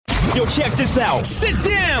Yo, check this out. Sit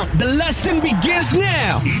down. The lesson begins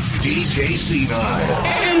now. It's DJ C9.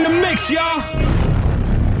 In the mix, y'all.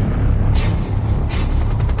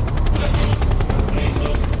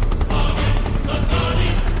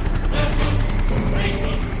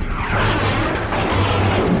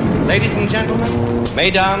 Ladies and gentlemen,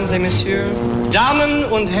 mesdames et messieurs, Damen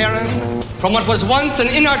und Herren, from what was once an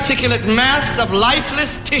inarticulate mass of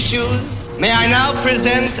lifeless tissues, may I now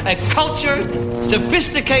present a cultured,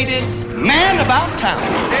 sophisticated man about town.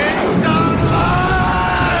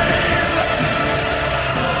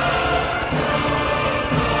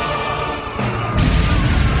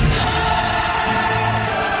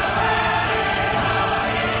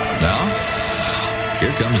 Now,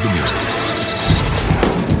 here comes the music.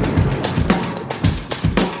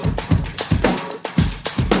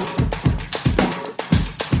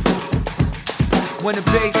 When the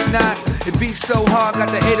bass knock, it beats so hard. Got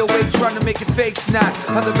the 808 trying to make it fake snot.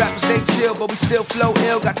 Other rappers they chill, but we still flow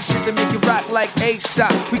ill. Got the shit that make it rock like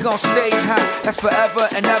ASAP. We gon' stay hot, that's forever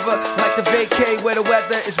and ever. Like the vacay where the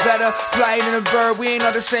weather is better. Flying in a bird, we ain't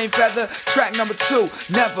on the same feather. Track number 2,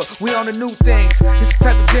 never. We on the new things. This the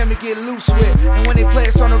type of jam to get loose with. And when they play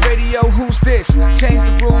us on the radio, who's this? Change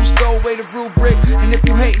the rules, throw away the rubric. And if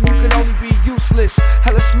you hatin', you can only be useless.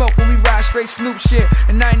 Hella smoke when we ride straight Snoop shit.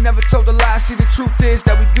 And I ain't never told a lie. See, the truth is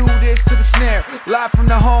that we do this to the snare. Live from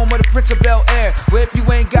the home of the Prince of Bel Air, where if you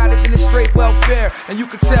ain't got it, then it's straight welfare. And you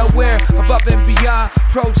can tell where, above and beyond,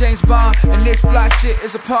 pro James Bond. And this fly shit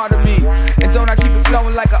is a part of me. And don't I keep it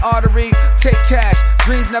flowing like an artery? Take cash,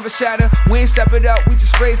 dreams never shatter. We ain't step it up, we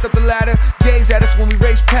just raised up the ladder. Gaze at us when we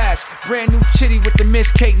race past. Brand new chitty with the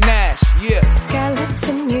Miss Kate Nash. Yeah.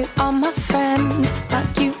 Skeleton, you are my friend,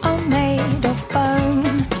 but you are made of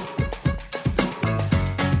bone.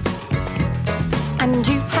 And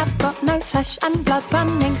you have got no flesh and blood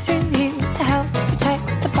running through you to help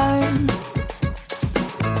protect the bone.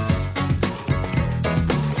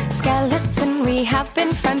 Skeleton, we have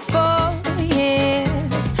been friends for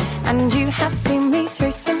years. And you have seen me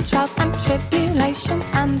through some trials and tribulations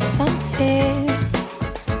and some tears.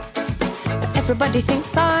 But everybody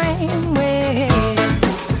thinks I'm weird.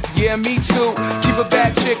 Yeah, me too. Keep a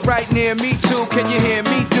bad chick right near me too. Can you hear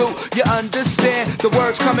me? Do you understand the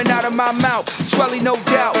words coming out of my mouth? Swelly, no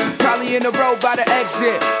doubt. Probably in a row by the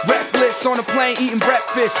exit. Reckless on the plane eating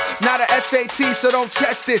breakfast. Not a SAT, so don't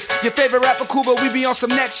test this. Your favorite rapper cool, but we be on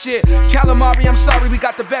some next shit. Calamari, I'm sorry, we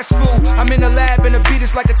got the best food. I'm in the lab and the beat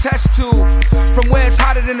is like a test tube. From where it's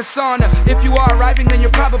hotter than the sauna. If you are arriving, then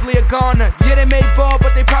you're probably a goner. Yeah, they made ball,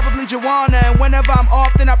 but they probably Joanna. And whenever I'm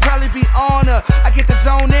off, then I'll probably be on her. I get the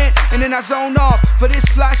zone in, and then I zone off. For this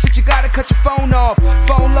fly shit, you gotta cut your phone off.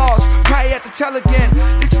 Phone lost, probably have to tell again.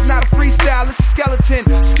 This is not a freestyle, it's a skeleton.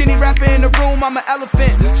 Skinny rapper in the room, I'm an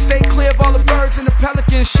elephant. Stay clear of all the birds and the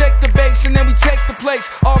pelicans. Shake the bass and then we take the place.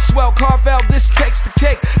 All swell, Carvel, this takes the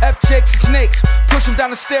cake. F-jakes and snakes, push them down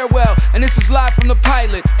the stairwell. And this is live from the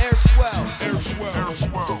pilot, Air Swell. Air Swell. Air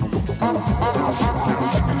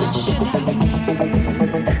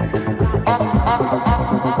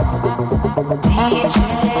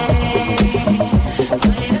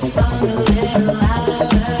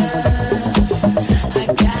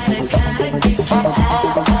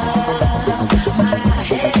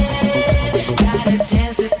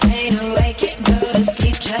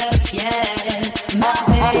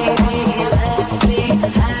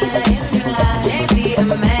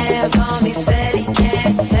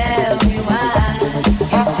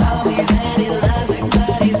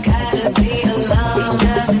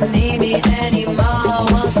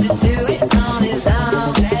Wants to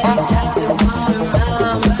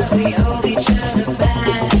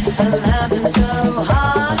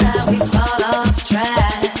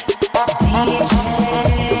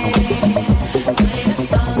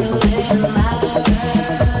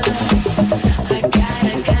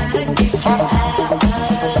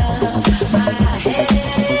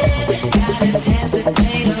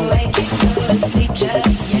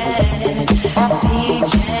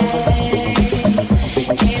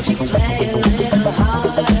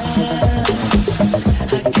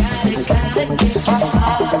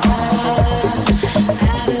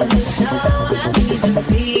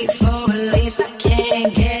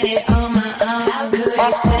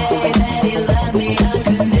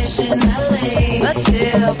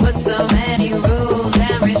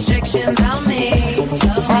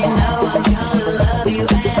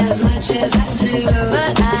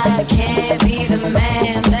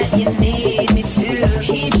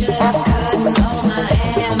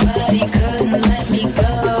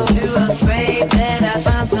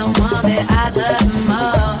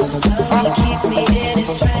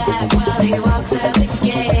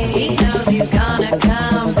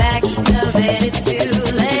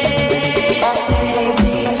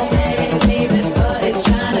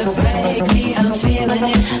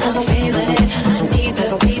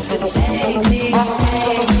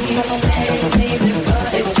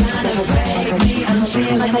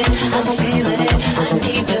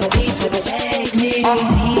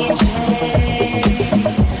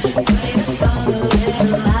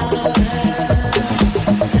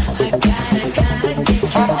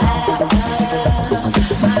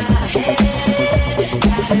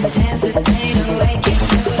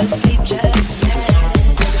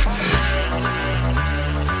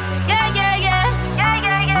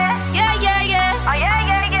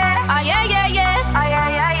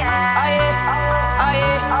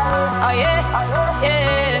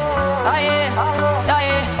yeah, oh yeah, oh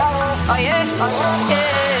yeah, oh yeah,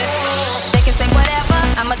 yeah. They can say whatever,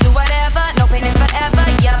 I'ma do whatever. No pain is forever,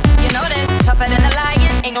 yup, you know this. Tougher than a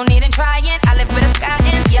lion, ain't no need in trying. I live with a sky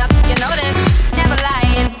in, yup, you know this. Never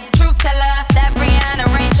lying, truth teller. That Brianna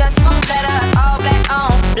ain't just won't let her. All black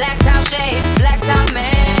on, black top shades, black top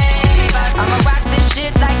man. But I'ma rock this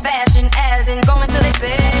shit like fashion, as in going till they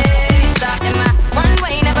say stop. And my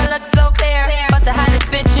runway never looked so clear, but the hottest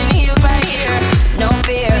bitch in heels right here. No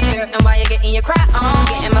fear, and while you're getting your cry on,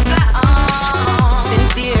 getting my fly on.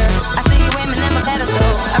 Sincere, I see you women in my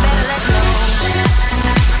pedestal. I better let you know.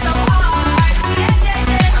 So hard, yeah, yeah,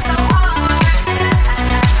 yeah. So hard,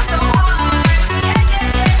 so hard, yeah, yeah,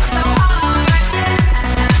 yeah. So hard,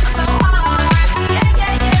 so hard, yeah,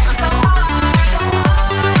 yeah, yeah. So hard, so hard,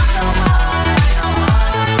 so hard, so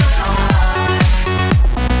hard, so hard.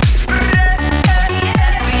 Yeah,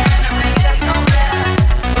 Rihanna ain't just gon' let her.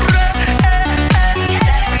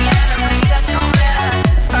 Yeah, Rihanna ain't just gon' let her.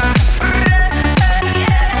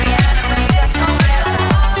 Yeah, Rihanna ain't just gon' let her.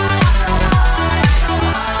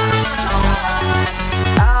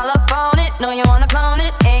 All up on it, know you wanna clone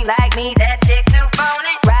it. Ain't like me, that chick too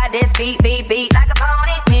phony. Ride this beat, beat, beat like a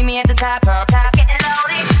pony. Meet me at the top, getting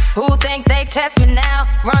loaded. Who think they test me now?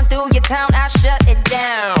 Run through your town, I shut it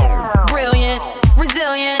down. Brilliant,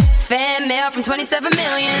 resilient, fan mail from 27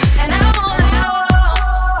 million. And I wanna know,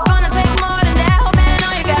 it's gonna take more than that. Oh man,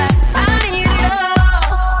 all you got, I need it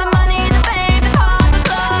all. The money, the fame, the cars, the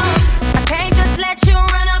clothes. I can't just let you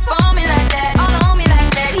run up on me like that, all on me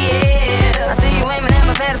like that, yeah. I see you aiming at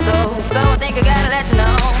my pedestal, so I think I gotta let you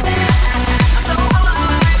know. So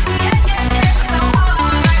hard, yeah, yeah, yeah. So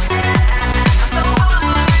hard, so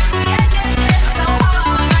hard, yeah, yeah, yeah. So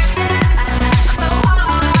hard, so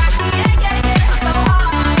hard, yeah, yeah, yeah. So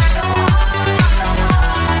hard, so hard, so hard,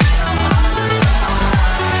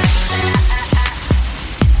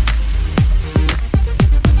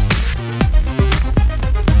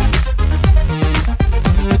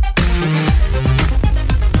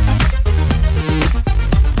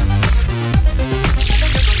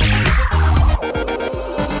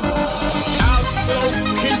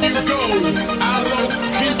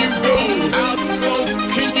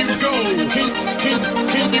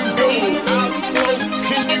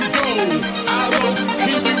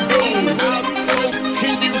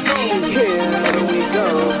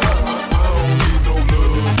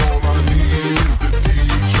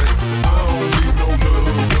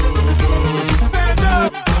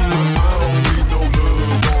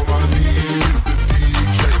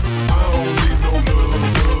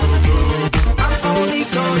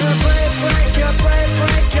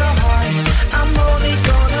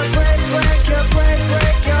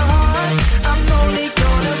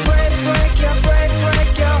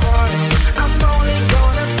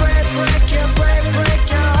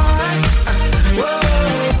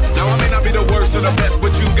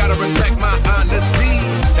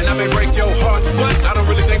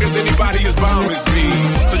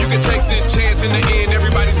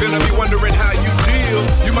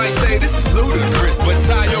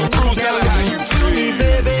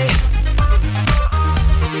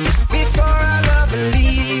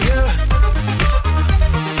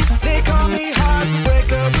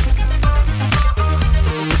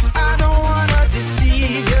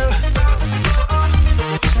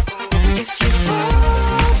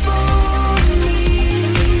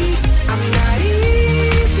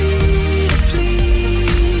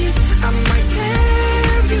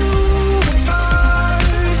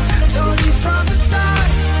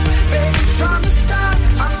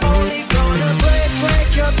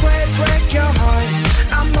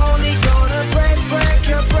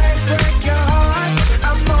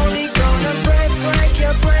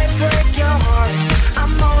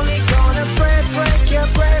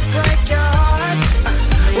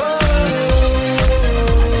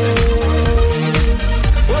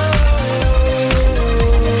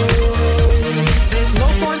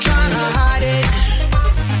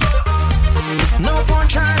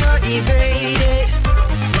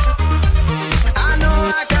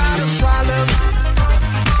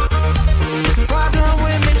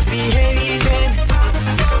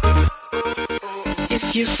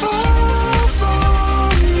 You fall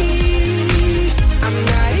for me. I'm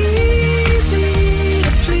not easy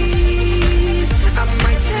to please. I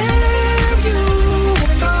might tear you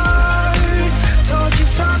apart. Told you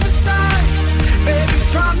from the start, baby,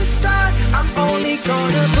 from the start. I'm only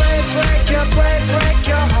gonna break your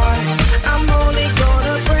heart. I'm only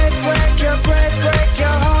gonna break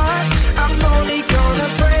your heart. I'm only gonna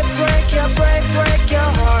break your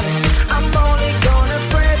heart. I'm only gonna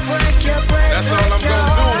break your That's all I'm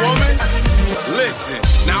gonna do, woman.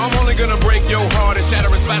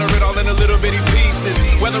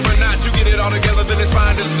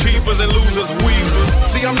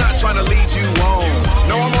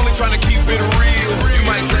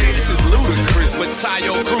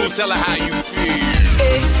 tell her how you feel.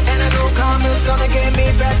 Hey, and I know karma's gonna get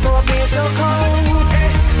me back for being so cold.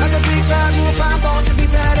 Hey, like a big bad wolf, I'm born to be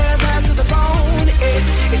better, bad to the bone. Hey,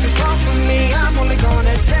 if you fall for me, I'm only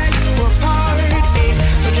gonna tear you apart. Hey,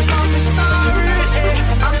 told you from the start. Hey,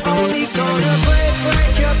 I'm only gonna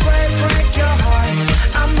break your heart.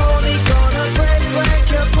 I'm only gonna break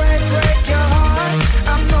your heart.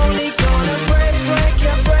 I'm only gonna break your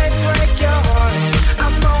heart.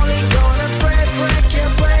 I'm only gonna break your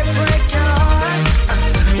heart.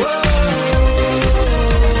 Whoa,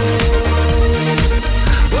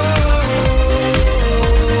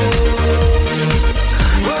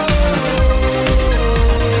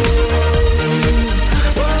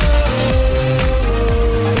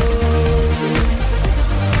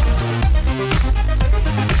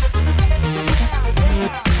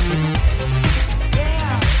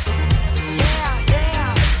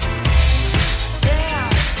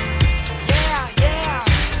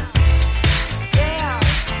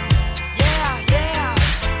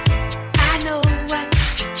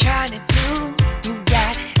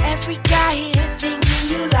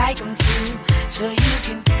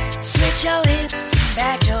 your hips and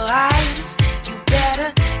back your eyes. You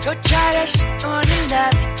better go try that shit on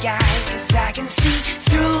another guy, 'cause I can see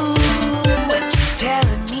through what you're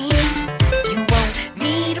telling me. You want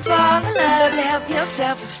me to fall in love to help your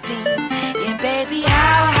self-esteem. Yeah, baby,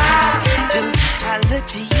 how do I look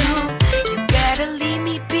to you? You better leave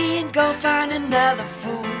me be and go find another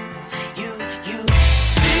fool. You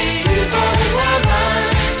evil woman.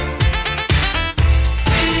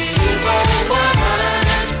 Evil woman.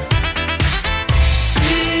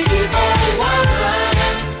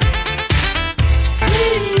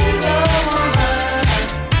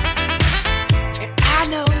 I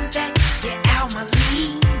know that you're out my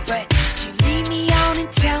league, but you lead me on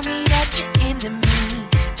and tell me that you're into me.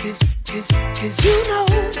 Cause you know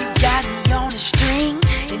you got me on a string,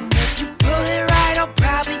 and if you pull it right, I'll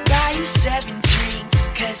probably buy you 7 drinks.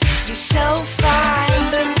 'Cause you're so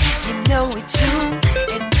fine, and you know it too,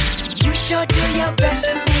 and you sure do your best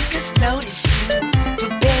to make us notice you.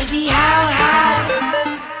 But baby, how high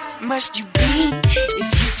must you be if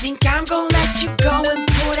you think I'm gonna let you go and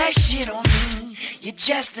pull that shit on me? You're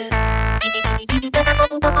just a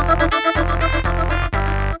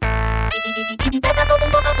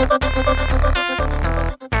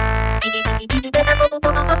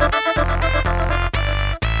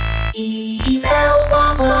evil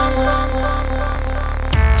woman.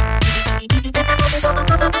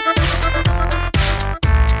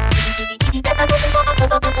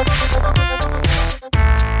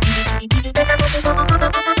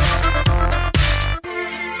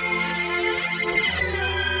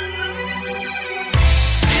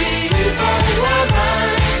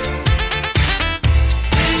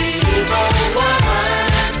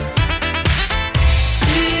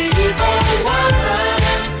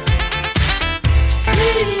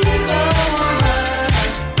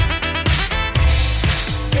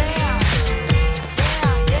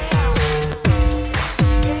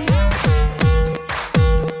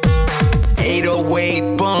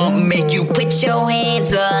 Put your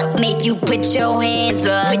hands up, make you put your hands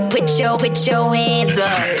up, put your hands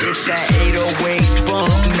up. It's that 808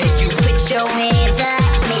 bump, make you put your hands up,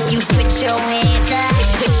 make you put your hands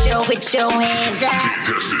up, put your hands up.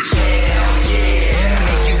 hell yeah.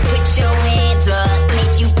 Make you put your hands up,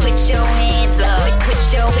 make you put your hands up, put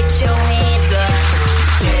your hands up.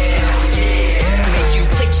 Hell yeah. Make you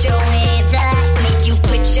put your hands up, make you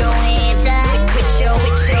put your hands up, put your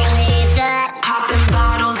hands up. Popping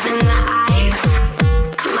bottles in the ice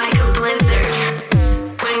like a blizzard.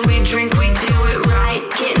 When we drink, we do it right.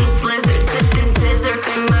 Getting slizzard, sipping scissor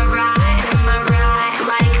in my ride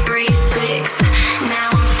like 3-6. Now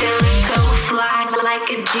I'm feeling so fly like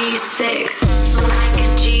a G6, like a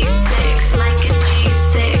G6, like a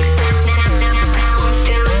G6. Now I'm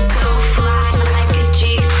feeling so fly like a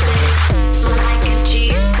G6, like a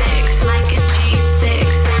G6, like a G6.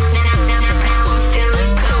 Now I'm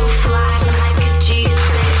feeling so fly like a G6.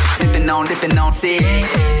 Dipping on six.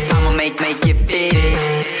 I'ma make it fit.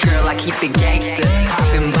 Girl, I keep it gangster.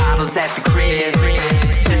 Popping bottles at the crib.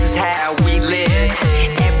 This is how we live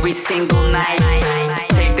every single night.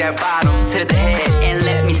 Take that bottle to the head and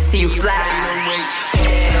let me see you fly.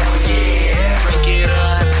 Hell yeah. Drink it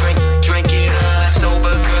up, drink it up.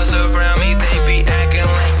 Sober girls around me, they be acting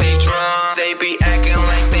like they drunk. They be acting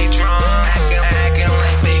like they drunk. Acting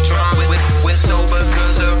like they drunk. With sober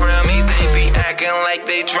girls around me, they be acting like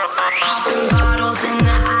they drunk. Popping bottles in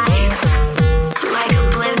the ice like a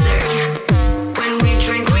blizzard. When we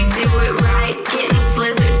drink, we do it right. Getting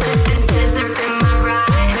slizzard, sipping scissor in my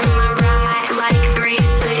ride like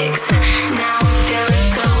 3-6.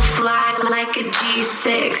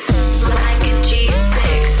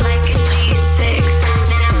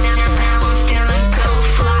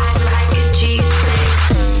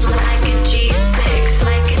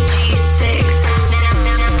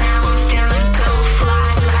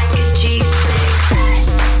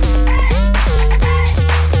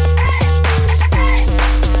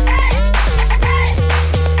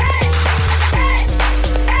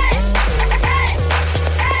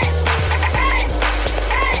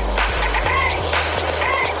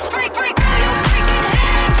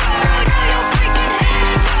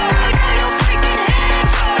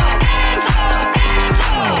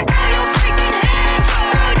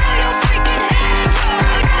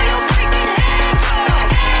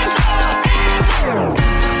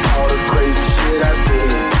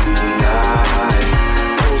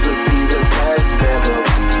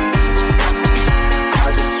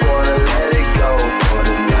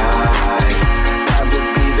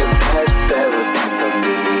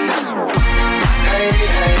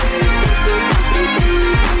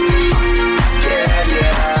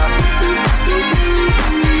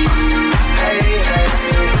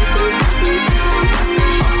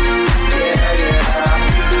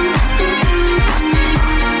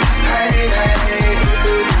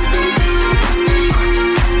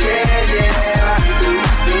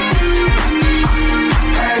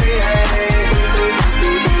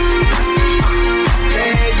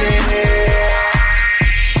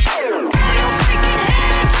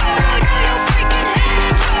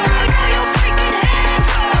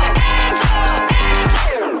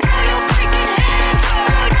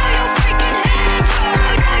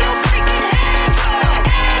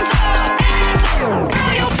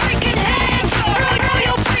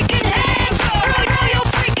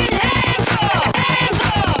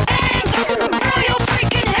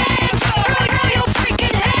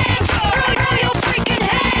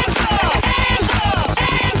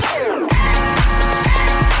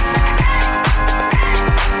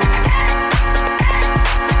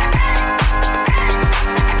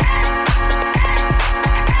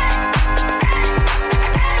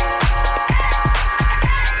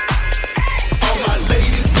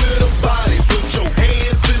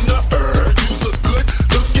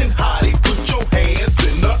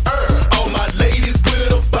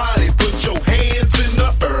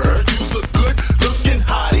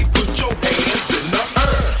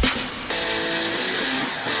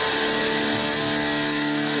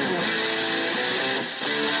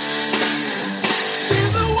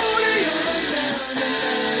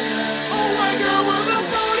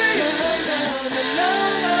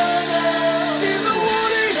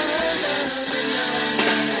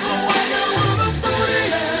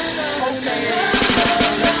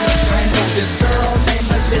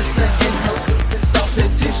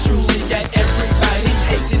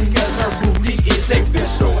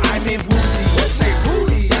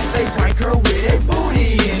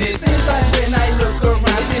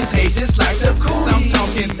 age just like the cool. I'm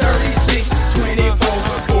talking 36, 24,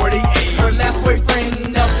 48. Her last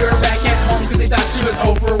boyfriend left her back at home cause they thought she was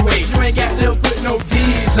overweight. You ain't got to put no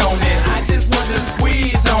D's on it, I just want to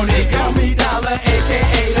squeeze on it. Call me Dollar,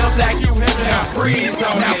 aka the black you have. Now freeze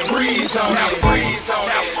on it, now freeze on it, now freeze on it,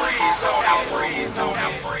 now freeze on it, now freeze on it, now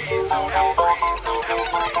freeze on it, now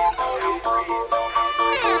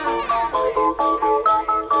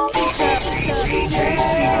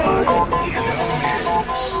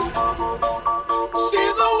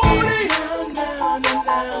she's a woody, a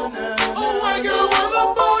white girl with a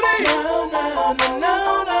booty. She's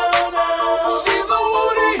a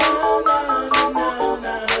woody, a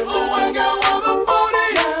white girl with a booty.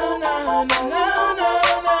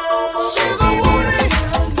 She's a woody,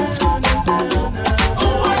 a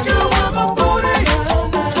white girl with a booty.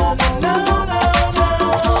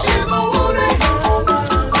 She's a woody,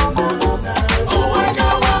 a white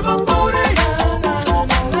girl with a booty.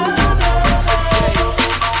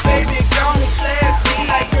 Baby, don't flash me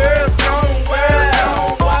like girls don't wear.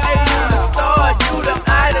 Why you the star? You the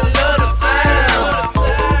idol of the town.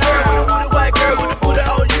 Girl with a booty, white girl with a booty.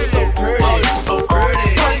 Oh, you so pretty. Oh, you so pretty.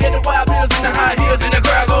 Wanna get the wild bills and the high heels and the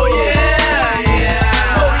girl go yeah,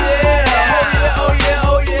 yeah. Oh yeah, oh yeah, oh yeah,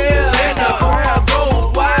 oh yeah. And the crowd go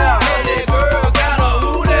wild. And that girl got a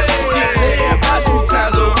hootie. She said about 2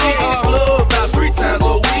 times a week. Club about 3 times a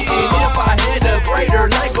week. And if I had to grade her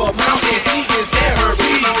like a mountain, she is at her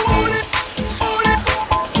feet.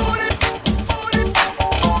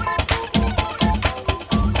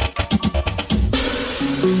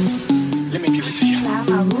 Let me give it to you.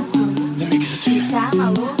 Let me give it to you. Let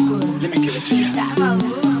me give it to you. Let me give it to you.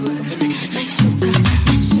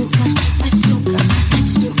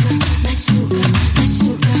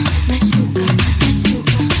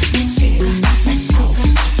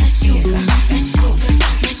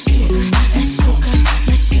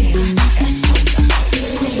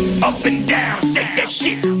 Up and down, shake that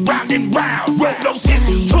shit, round and round. Roll those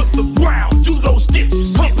hips to the ground, do those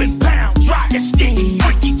dips, pump and pound, try that stick.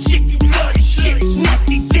 Freaky chick, you love this shit.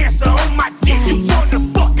 Nasty dancer on my dick. You wanna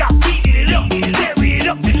fuck, I beat it up, tear it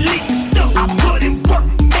up and leave it stuck. I put in work,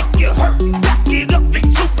 make you hurt, back it up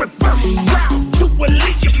into reverse. Round to a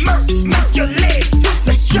leave you murk, make your legs do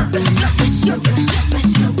the shirt.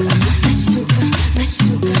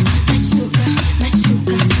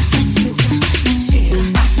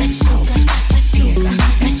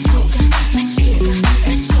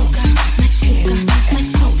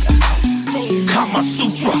 Kama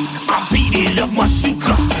Sutra, I beat it up my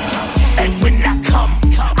suka. And when I come,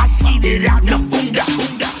 I skeet it out the bunda.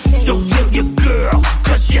 Don't tell your girl,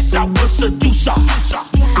 cause yes I will seduce her.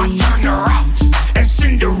 I turn her out and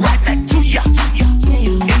send her right back to ya.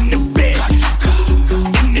 In the bed,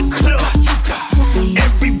 in the club,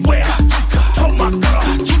 everywhere. Told my girl.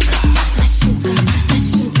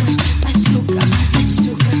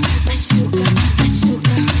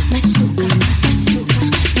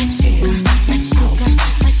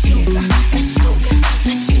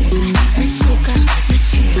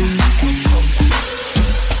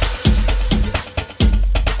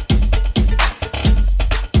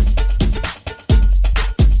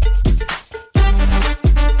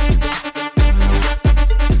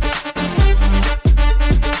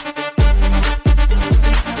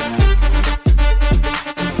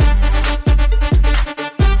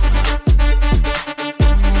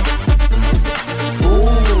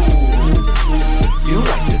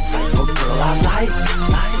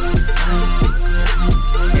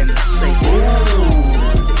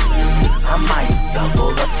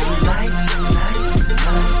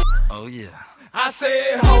 I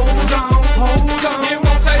said, hold on, it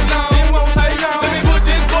won't take long, it won't take long. Let me put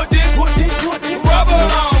this rubber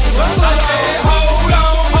on. I said, hold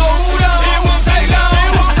on, it won't take long, it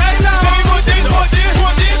won't take long. Let me put this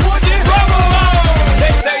rubber on.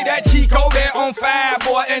 They say that Chico, they're on fire,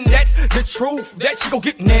 boy, and that's the truth. That Chico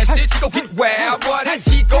get nasty, Chico get wild, boy, that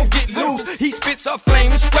Chico get loose. He spits a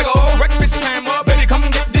flame, swagger, breakfast time up, baby, come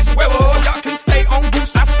get this huevo. Y'all can stay on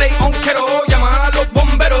goose, I stay on kettle. Yama, look,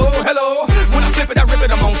 bombero, hello. When I flip it, I rip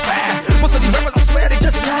it, I'm on fire. Most of these rappers, I swear they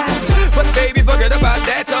just lies. But baby, forget about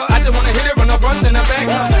that, I just wanna hit it, run up, run in the back.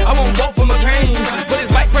 I won't go for my pain, but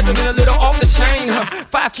it's like pressing a little off the chain.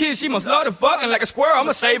 5 kids, she must love the fucking like a squirrel,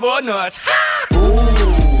 I'ma save her nuts. Ooh,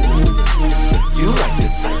 you like the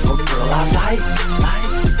type of girl I like.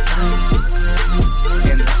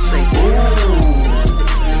 And I say, ooh,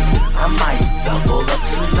 I might double up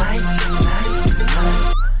tonight.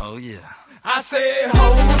 Oh yeah. I said,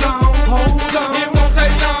 hold on, it won't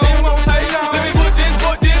take long, it won't take long. Let me put this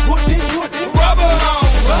rubber on.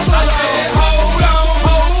 I said, hold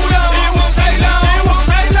on, it won't take long, it won't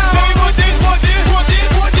take long.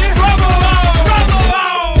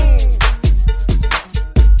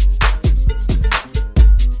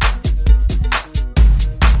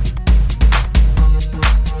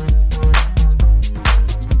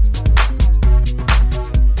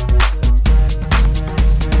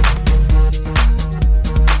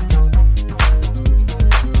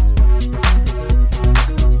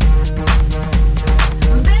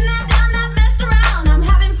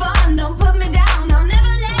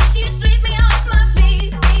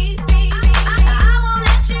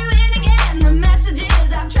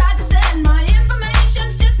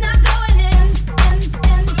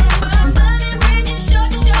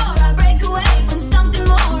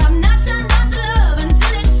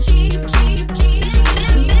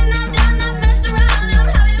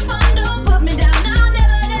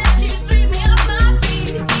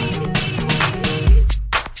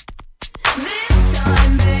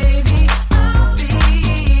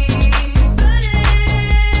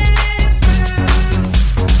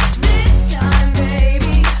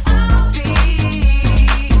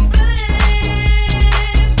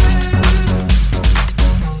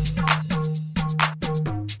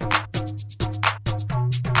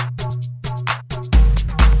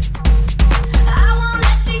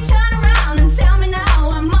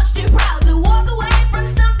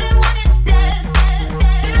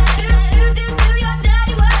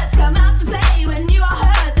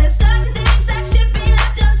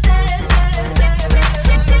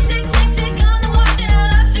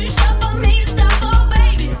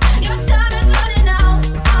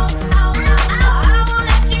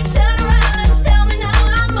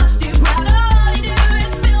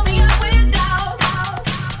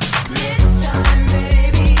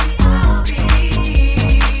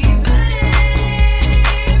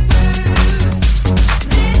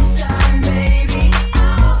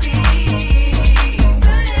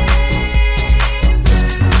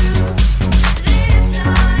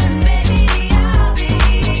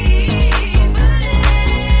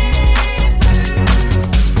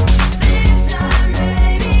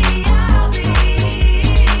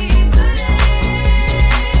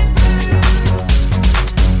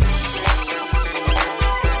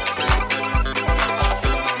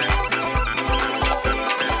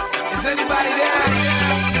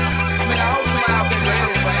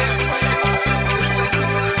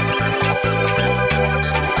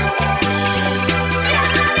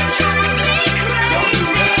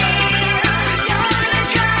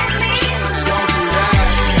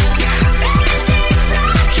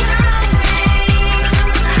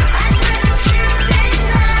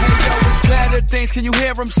 things, can you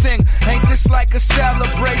hear them sing? Ain't this like a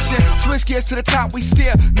celebration? Switch gears to the top, we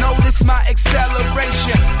steer. Notice my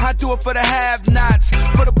acceleration. I do it for the have-nots,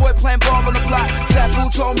 for the boy playing ball on the block. Sabu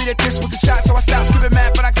told me that this was the shot, so I stopped skipping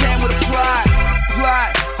math, but I came with a plot.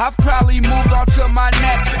 I've probably moved on to my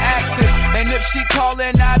next axis, and if she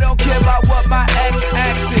callin', I don't care about what my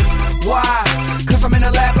x-axis. Why? Cause I'm in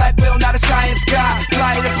the lab like Bill, not a science guy.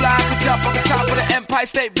 Fly to fly, could jump on the top of the Empire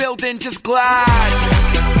State Building, just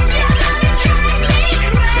glide.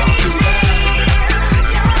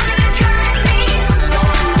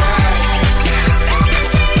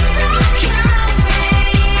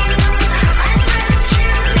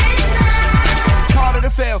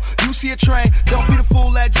 Fail. You see a train, don't be the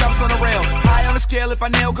fool that jumps on the rail. High on the scale, if I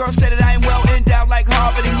nail, girls say that I ain't well endowed like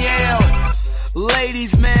Harvard and Yale.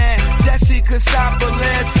 Ladies, man, Jesse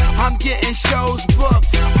Cassopolis, I'm getting shows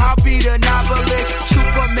booked. I'll be the novelist,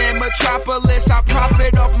 Superman, Metropolis. I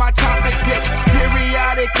profit off my topic picks.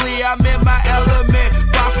 Periodically, I'm in my element.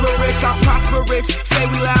 Phosphorus, I'm prosperous. Say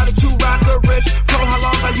we louder to rockerish. Bro,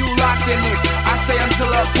 how long are you locked in this? I say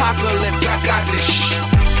until apocalypse. I got this. Shh.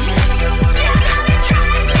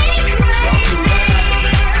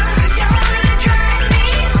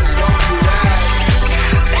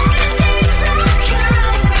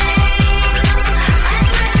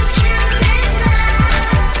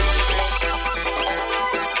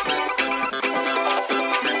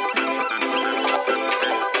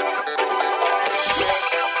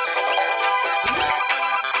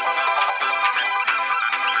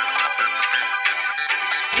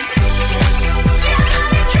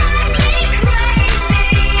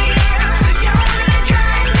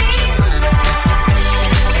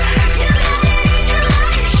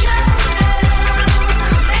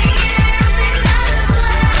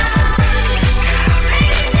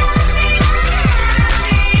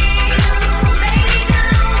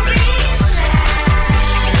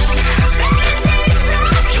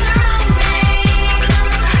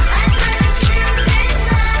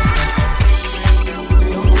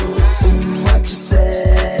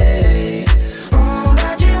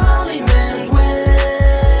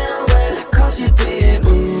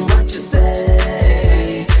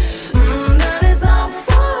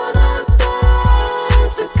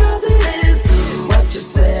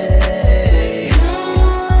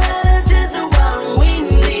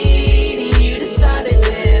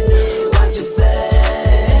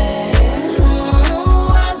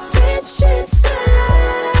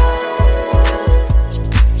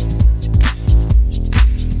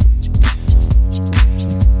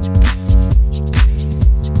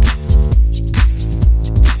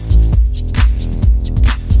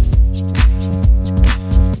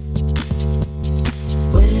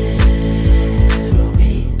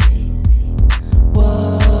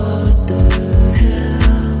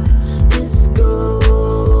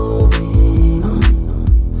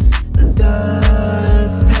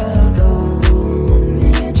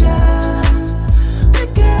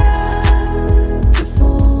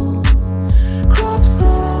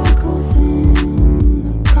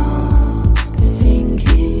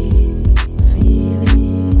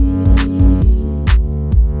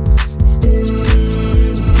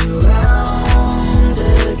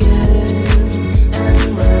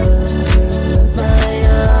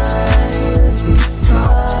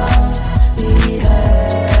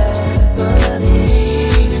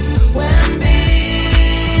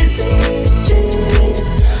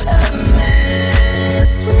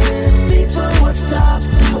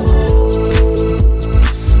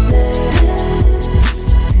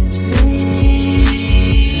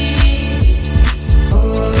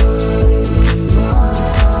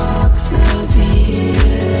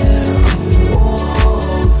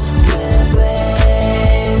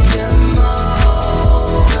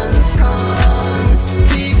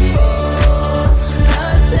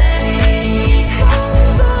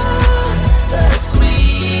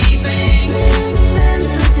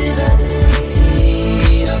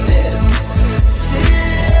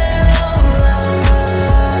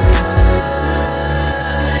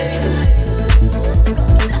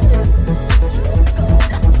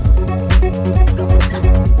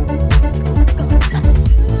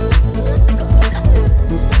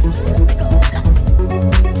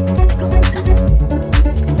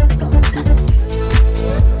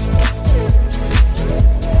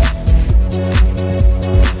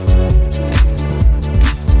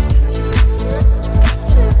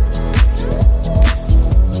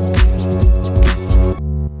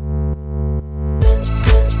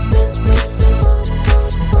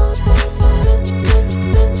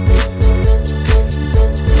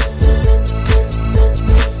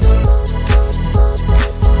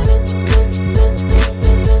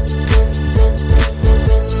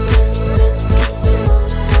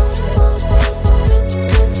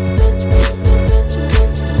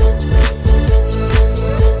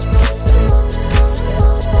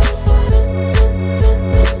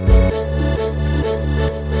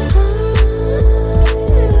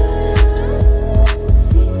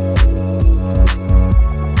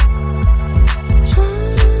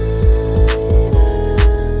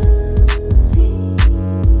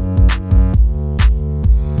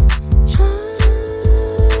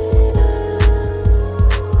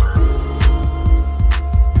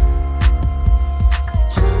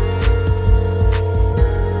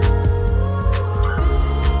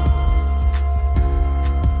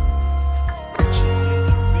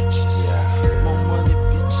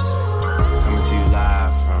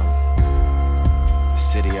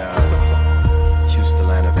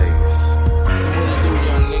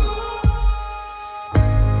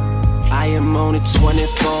 I am on a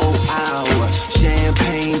 24-hour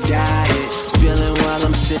champagne diet. Spilling while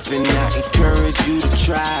I'm sipping, I encourage you to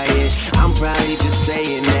try it. I'm probably just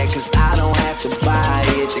saying that cause I don't have to buy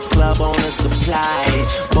it. The club owner supply it.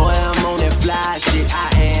 Boy, I'm on that fly shit.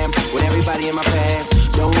 I am with everybody in my past.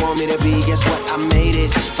 Don't want me to be, guess what? I made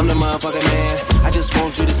it. I'm the motherfucking man. I just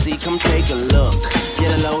want you to see, come take a look.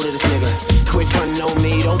 Get a load of this nigga. Quit frontin' on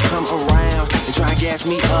me, don't come around and try and gas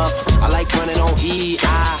me up. I like running on E.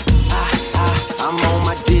 I'm on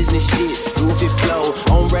my Disney shit, goofy flow.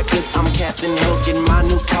 On records, I'm Captain Hook, and my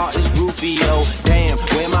new car is Rufio. Damn,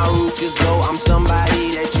 where my roof is low, I'm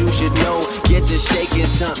somebody that you should know. Get to shaking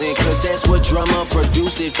something, cause that's what drummer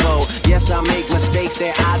produced it for. Yes, I make mistakes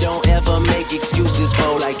that I don't ever make excuses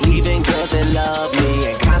for, like leaving girls that love me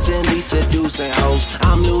and constantly seducing hoes.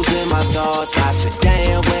 I'm losing my thoughts, I said,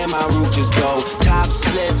 damn, where my roof just go. Top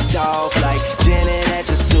slipped off like Janet at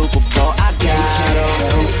the Super Bowl. I gotta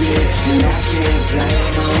help it, and I can't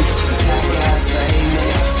blame them, since I got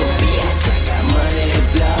famous. But bitch, I got money to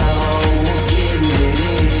blow, getting it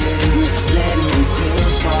in, letting these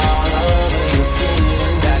pills fall over your skin.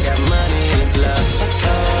 I got money to blow, I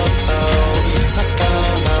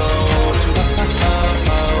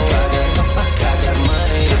got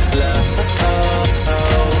money to blow.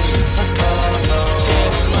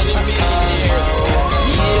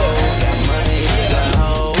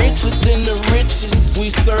 We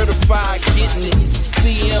certified getting it.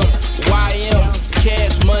 CM, YM,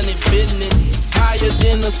 cash money business. Higher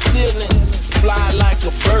than the ceiling, fly like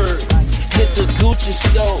a bird. Hit the Gucci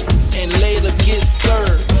store and later get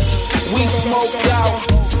served. We smoked out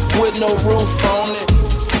with no roof on it.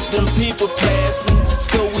 Them people passing,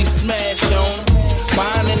 so we smash on.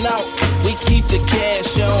 Binding out, we keep the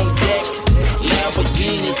cash on deck.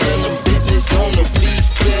 Lamborghinis and them business on the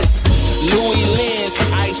V-set. Louis Lens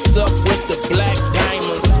iced up with the black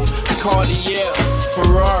diamonds. Cartier,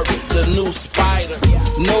 Ferrari, the new Spider.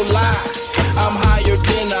 No lie, I'm higher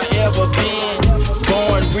than I ever been.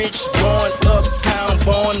 Born rich, born uptown,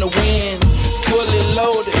 born to win. Fully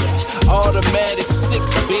loaded, automatic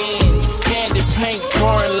 6-bin. Candy paint,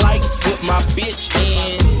 foreign lights with my bitch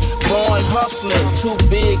in. Born hustling, too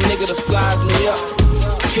big nigga to size me up.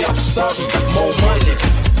 Kept starting, more money,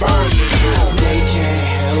 burn it. They can't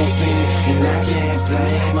help it, and I can't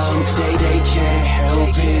blame them. They can't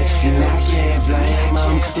help it, and I can't blame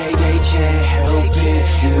them. They can't help it,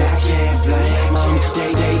 and I can't blame them.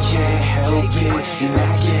 They can't help it, and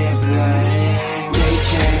I can't blame. They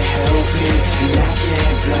can't help it, and I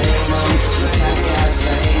can't blame them. Since I got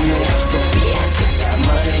famous, but bitch, I got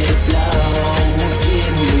money to blow.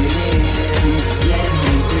 Getting it in, letting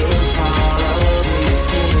these bills fall over your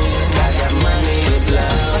skin. I got money to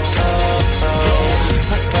blow.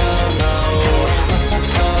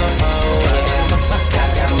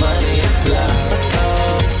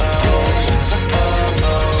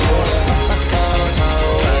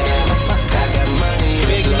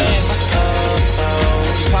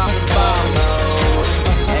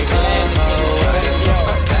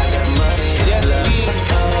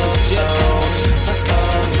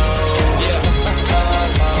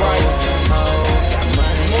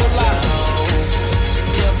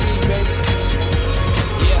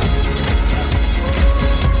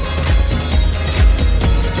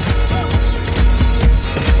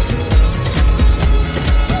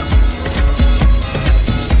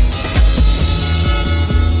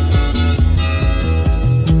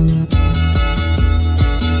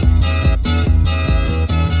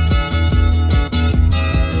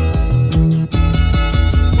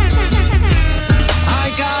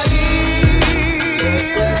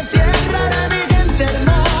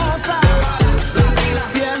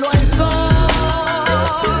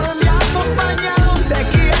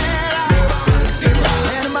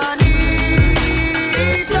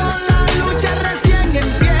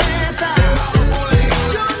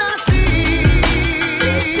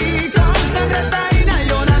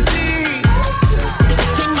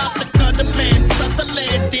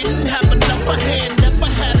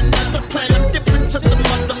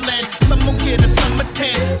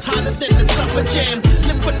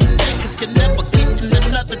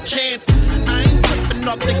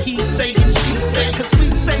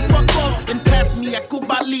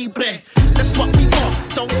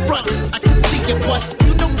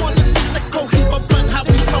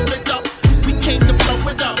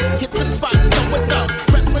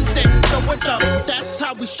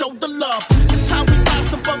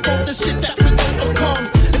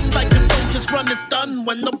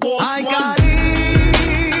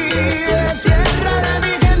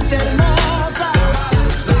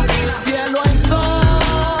 Cielo y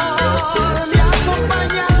sol me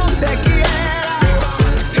acompañaron de aquí.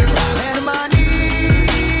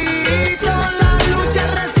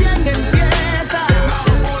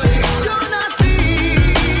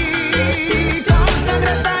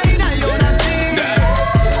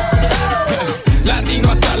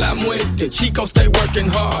 chicos stay working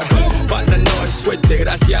hard. But the noise suerte,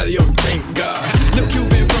 gracias a Dios, thank God. The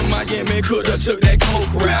Cuban from Miami coulda took that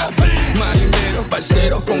coke route. Marineros,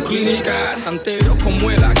 parceros con clínicas, santeros con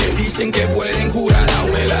muela que dicen que pueden curar a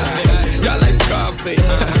abuela. Y'all like Scarface,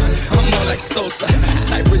 I'm more like Sosa.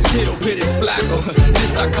 Cypress Hill, pitted flaco.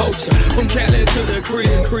 This our culture, from Cali to the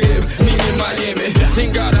crib. Me in Miami,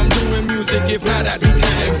 thank God I'm doing music. If not, I'd be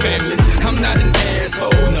telling families I'm not an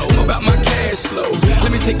asshole. No, I'm about my cash flow.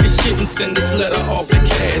 Let me take this shit and send this letter off the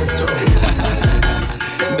Castro.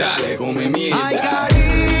 Dale, come mierda. Ay,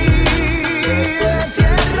 Caribe,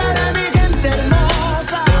 tierra de mi gente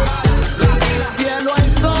hermosa. Cielo al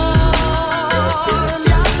sol,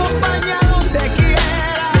 me acompaña donde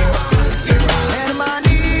quiera. Hermanito,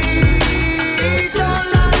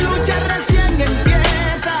 la lucha recién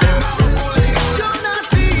empieza. Yo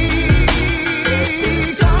nací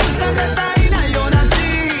con sangre taína, yo nací.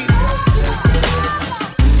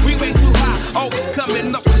 We way too high, always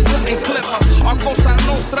coming up with something clever. Our Cosa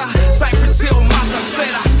Nostra, Cypress Hill,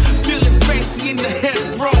 Matacera. Feeling fancy in the head,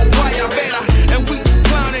 bro, Guayabera. And we just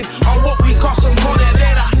clowning on what we call some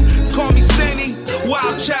joderera. Call me Sandy,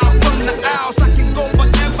 wild child from the Isles. I can go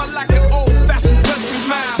forever like an old-fashioned country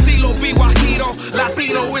mile. Estilo Guajiro,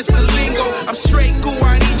 Latino is the lingo. I'm straight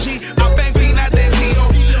Guaranichi, I bang Vina de Rio.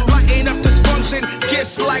 Lighting up dysfunction,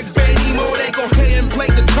 just like Benny Mo. They go ahead and play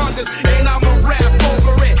the congas, and I'ma rap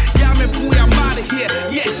over it. Yeah, I'm out of here.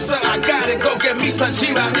 Yes, sir, I gotta go get me some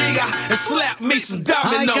G-Barriga and slap me some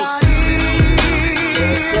dominoes. Ay,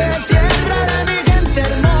 Caribe, tierra de mi gente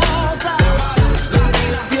hermosa.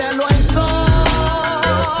 Cielo al sol,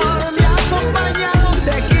 me acompaña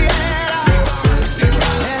donde quiera.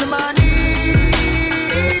 Hermanito,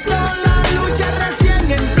 la lucha recién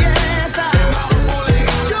empieza.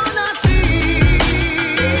 Yo nací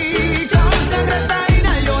con sangre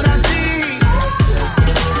taína, yo nací.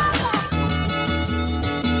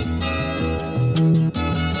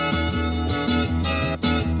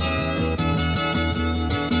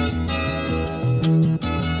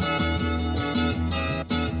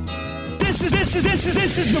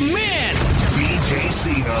 This is the man. DJ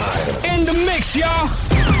Cena. In the mix, y'all.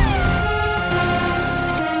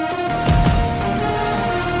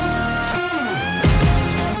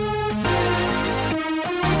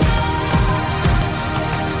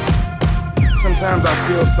 Sometimes I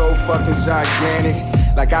feel so fucking gigantic,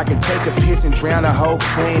 like I could take a piss and drown a whole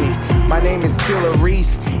planet. My name is Killer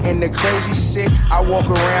Reese, and the crazy shit, I walk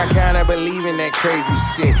around kinda believing that crazy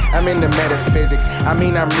shit. I'm into metaphysics, I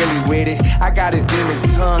mean I'm really with it. I got a demon's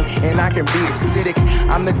tongue, and I can be acidic.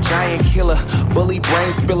 I'm the giant killer, bully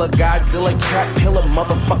brain spiller, Godzilla, cat pillar,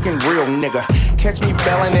 motherfucking real nigga. Catch me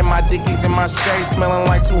belling in my dickies and my shade, smelling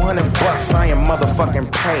like $200. I am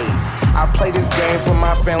motherfucking paid. I play this game for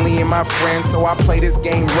my family and my friends, so I play this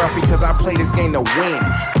game rough because I play this game to win.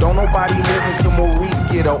 Don't nobody move until Maurice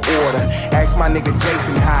get an order. Ask my nigga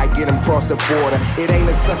Jason how I get him cross the border. It ain't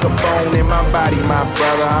a sucker bone in my body, my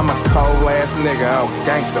brother. I'm a cold ass nigga, oh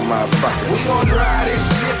gangster motherfucker. We gon' drive this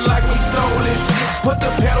shit like we stole this shit. Put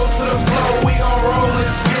the pedal to the floor, we gon' roll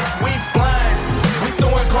this bitch. We flying, we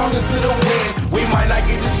throwing caution to the wind. We might not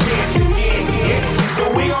get this chance again, yeah.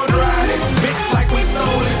 So we gon' drive this bitch like we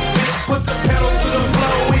stole this bitch. Put the pedal to the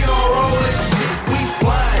floor, we gon' roll this shit. We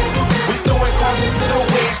flying, we throwing caution to the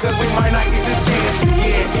wind, cause we might not get this chance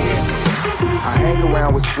again, yeah. I hang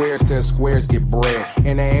around with squares cause squares get bread,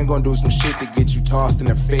 and they ain't gonna do some shit to get you tossed in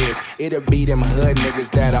the feds. It'll be them hood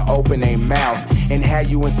niggas that'll open their mouth and have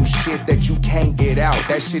you in some shit that you can't get out.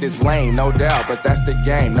 That shit is lame, no doubt, but that's the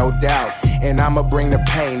game, no doubt. And I'ma bring the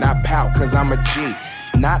pain, not pout, cause I'm a G.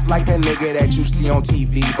 Not like a nigga that you see on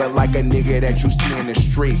TV, but like a nigga that you see in the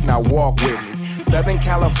streets. Now walk with me. Southern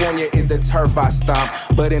California is the turf I stomp,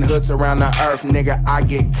 but in hoods around the earth, nigga, I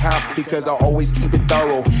get comp because I always keep it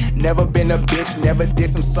thorough. Never been a bitch, never did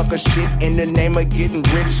some sucker shit in the name of getting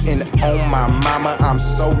rich. And on my mama, I'm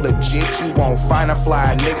so legit. You won't find a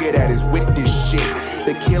fly nigga that is with this shit.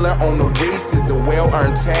 The killer on the Reese is a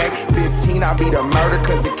well-earned tag. 15, I be the murder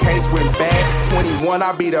cause the case went bad. 21,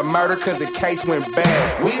 I be the murder cause the case went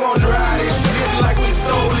bad. We gon' drive this shit like we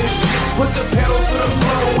stole this shit. Put the pedal to the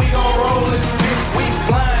floor, we gon' roll this bitch. We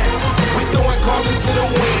flying, we throwing caution to the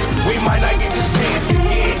wind. We might not get this chance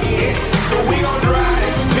again, yeah. So we gon' drive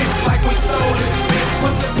this bitch like we stole this bitch.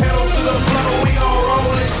 Put the pedal to the floor, we gon'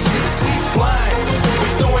 roll this shit. We flying, we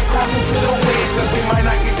throwing caution to the wind, cause we might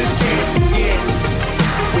not get this chance again.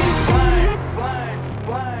 We flying, flying,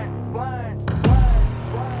 flying, flying.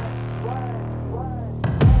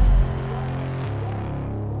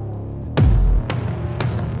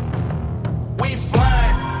 We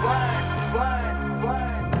flying, flying, flying,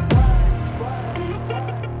 flying.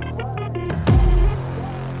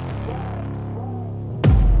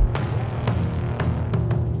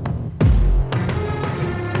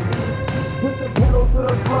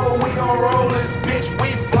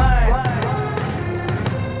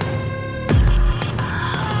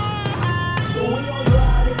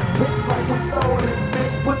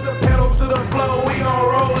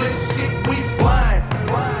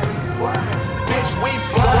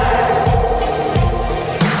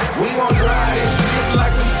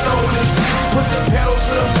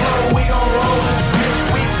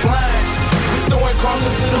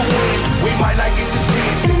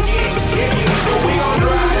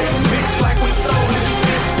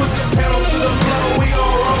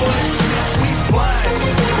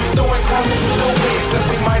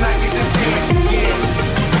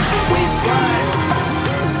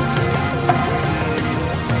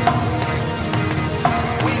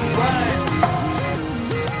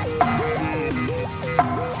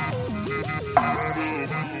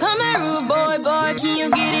 can you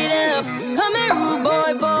get it up? Come here, rude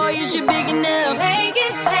boy, boy, is you big enough? Take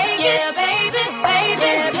it, yeah, baby, baby,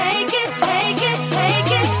 yeah, take it, take it,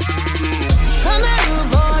 take it. Come here, rude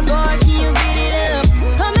boy, boy, can you get it up?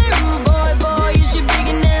 Come here, rude boy, boy, is you big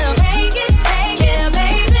enough? Take it, yeah,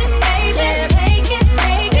 baby, baby, yeah, take it,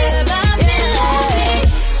 yeah, baby.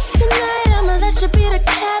 Tonight I'ma let you be the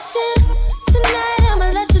captain. Tonight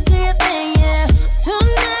I'ma let you do your thing, yeah.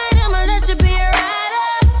 Tonight I'ma let you be a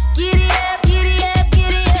rider. Giddy up, giddy up,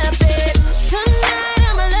 giddy up, babe. Tonight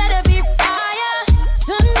I'ma let it be fire.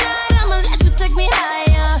 Tonight I'ma let you take me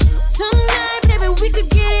higher. Tonight, baby, we could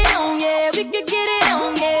get it on, yeah. We could get it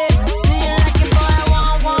on, yeah. Do you like it, boy?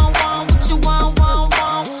 Want, what you want,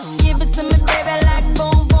 give it to me, baby, like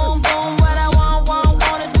boom, boom, boom. What I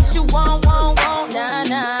want is what you want, nah,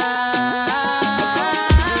 nah.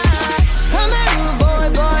 Come here, rude boy,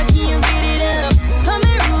 boy, can you get it up? Come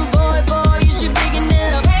here, rude boy, boy, is you big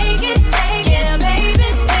enough? Take it, yeah, baby,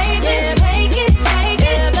 baby, yeah, take it,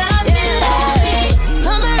 yeah, baby.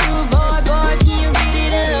 Come here, rude boy, boy, can you get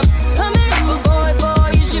it up? Come here, rude boy,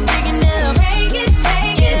 boy, is you big enough? Take it,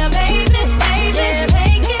 yeah, baby, baby, yeah,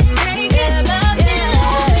 take it, yeah, baby.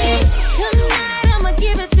 Tonight I'ma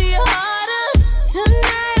give it to you harder.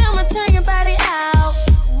 Tonight I'ma turn your body out.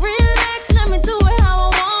 Relax, let me do it how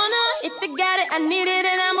I wanna. If you got it, I need it,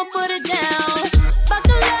 and I'ma put it down.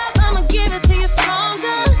 Buckle up, I'ma give it to you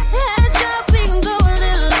stronger. Heads up, we can go a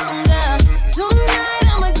little longer. Tonight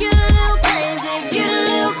I'ma get a little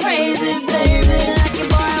crazy, baby. Like it,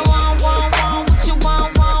 boy, want, what you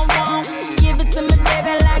want, give it to me,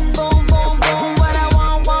 baby, like boom, boom, boom. What I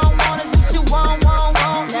want is what you want, nah,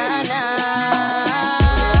 nah.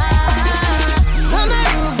 Come here,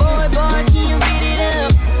 rude boy, boy, can you get it up?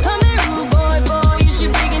 Come here, rude boy, boy, is you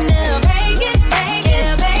big enough? Take it,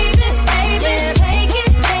 yeah, baby, baby, yeah, take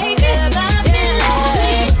it, yeah, baby.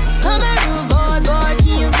 Come here, rude boy, boy,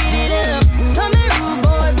 can you get it up? Come here, rude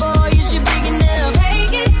boy, boy, is you big enough?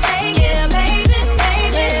 Take it, yeah, baby,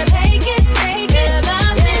 baby, yeah, take it, yeah,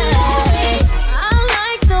 baby. I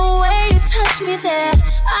like the way you touch me there.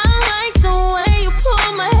 I like the way you pull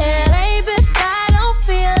my hair, baby. If I don't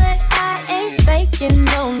feel it, I ain't faking,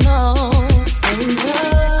 no, no.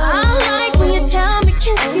 I like when you tell me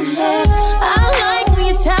kiss you there. I like when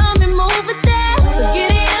you tell me move it there. So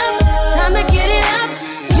get it up, time to get it up.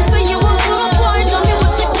 You say you want more, boy, show me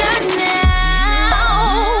what you got now.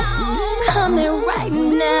 Come here right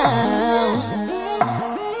now.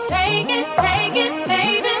 Take it,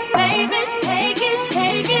 baby, baby, take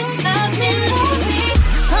it, love me.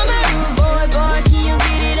 Come here, rude boy, boy, can you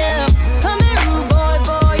get it up? Come here, rude boy,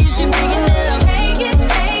 boy, is you big enough? Take it,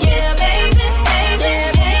 yeah, baby, baby, yeah,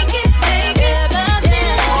 take it, love me.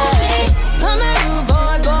 Come here, rude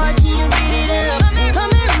boy, boy, can you get it up?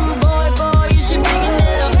 Come here, rude boy, boy, is you big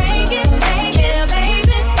enough? Take it, yeah,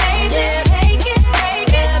 baby, baby, yeah, take it,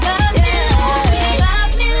 love me.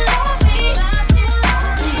 Love me, love me, love me, love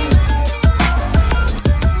me.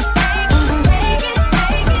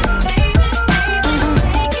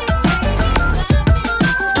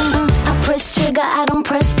 I press trigger, I don't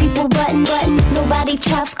press people button. Nobody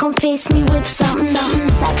chops, come face me with something.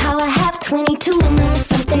 Like how I have 22 and then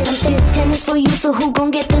something. Tennis for you, so who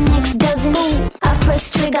gon' get the next dozen? I press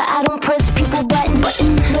trigger, I don't press people button.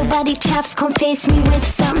 Nobody chops, come face me with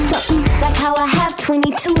something. Like how I have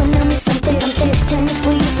 22 and then something. Tennis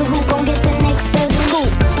for you, so who gon' get the next dozen?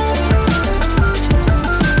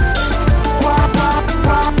 Wah, wah,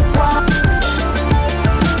 wah, wah.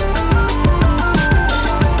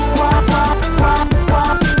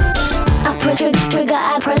 I press trigger,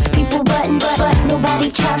 I press people button, but nobody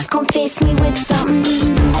chops, come face me with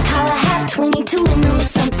something. Like how I have 22 and I'm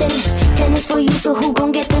something. Tennis for you, so who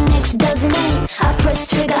gon' get the next dozen? I press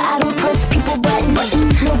trigger, I don't press people button,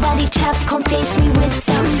 nobody chops, come face me with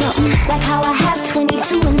something. Like how I have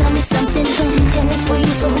 22 and I'm something. Tennis for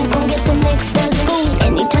you, so who gon' get the next dozen?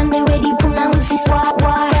 Anytime they ready, pronounce this wah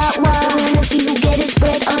wah. So wanna see who get his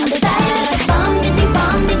bread on the side. Bomb diddy,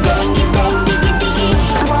 dang it, dang diggy diggy.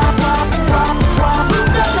 Wah wah wah wah.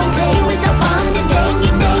 Girl, don't play with the bomb, dang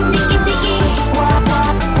it, dang diggy diggy. Wah wah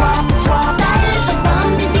wah wah. Style is a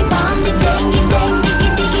bomb diddy, dang it, dang diggy.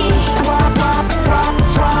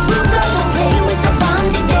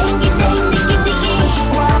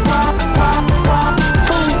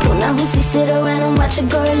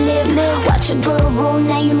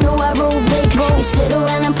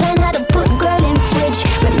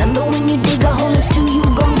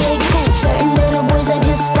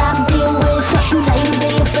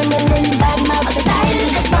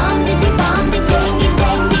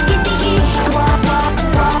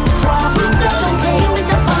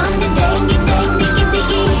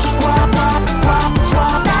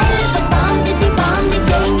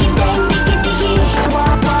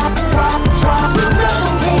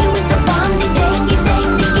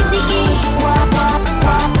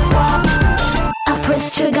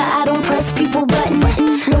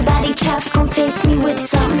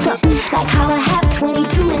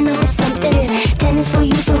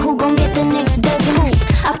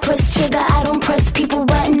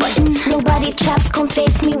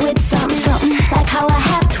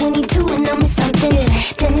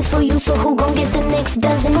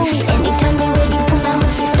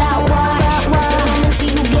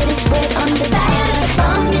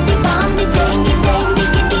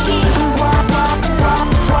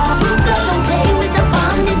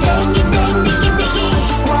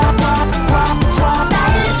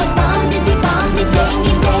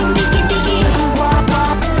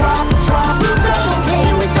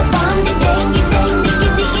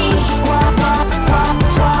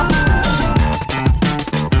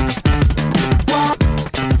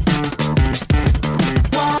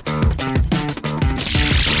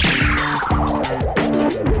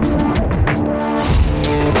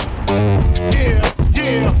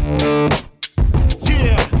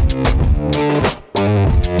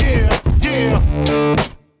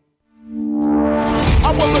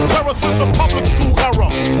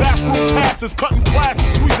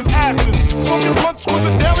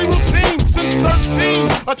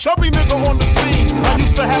 a chubby nigga on the scene. I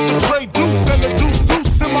used to have to trade deuce and the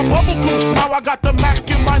deuce in my bubble goose. Now I got the Mac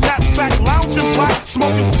in my knapsack, lounging black,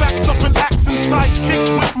 smoking sacks up in axe and sidekicks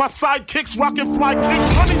with my sidekicks, rocking fly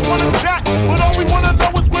kicks. Honeys wanna chat, but all we wanna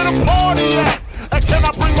know is where the party at. And can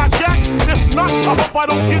I bring my jack? If not, I hope I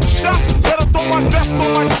don't get shot. Better throw my vest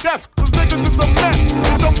on my chest, cause niggas is a mess.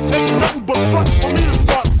 It don't take nothing but front for me to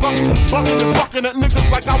start something. Bucking and bucking at niggas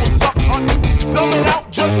like I was duck hunting. Dumb it out,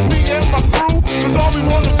 just me and my crew, cause all we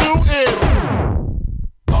wanna do is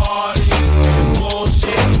party and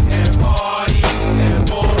bullshit and party and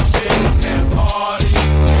bullshit and party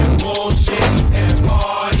and bullshit and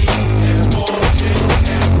party and bullshit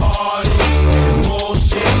and party and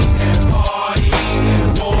bullshit and party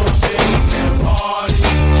and bullshit and party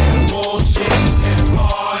and bullshit and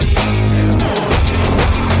party and bullshit.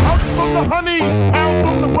 Outs from the honeys, pound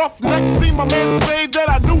from the roughnecks. See my man say that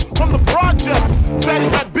I knew from the projects. Said he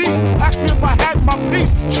had beef, asked me if I had my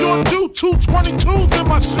piece. Sure do, 222s in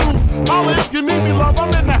my shoes. Holla if you need me, love,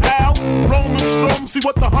 I'm in the house. Roam and strom, see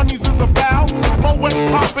what the honeys is about. Moet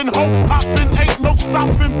poppin', hope poppin', ain't no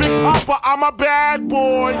stoppin'. Big Papa, I'm a bad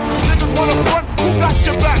boy. Niggas wanna front, who got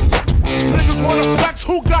your back? Niggas wanna flex,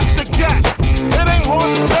 who got the gap? It ain't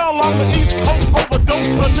hard to tell, I'm the East Coast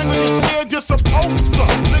overdoser. Nigga, you're scared, you're supposed to.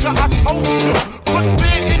 Nigga, I told you, put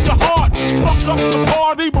fear in your heart. Fuck up the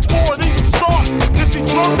party before it even start. Is he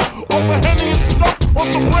drunk, over Henny and stuff? Or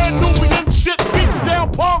some brand new and shit, beating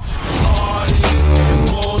down punks? Party and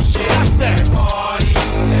bullshit, that's that. Party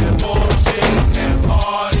and bullshit and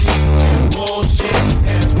party and bullshit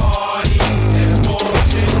and party and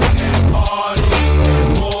bullshit and party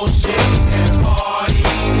and bullshit and party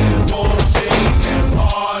and bullshit and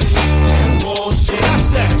party and bullshit, that's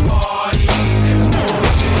that. Party and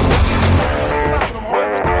bullshit.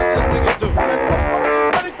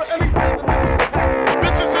 Ready for anything the niggas can have.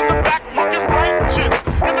 Bitches in the back looking righteous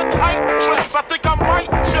in a tight dress. I think I might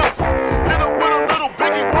just hit her with a little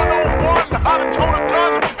Biggie 101. How to tote a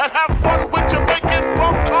gun and have fun with Jamaican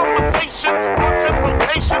rum conversation. Blunts in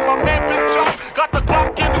rotation. My man Big Jock got the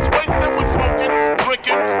Glock in his waist and we're smoking,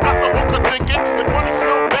 drinking. Got the hooker thinking if money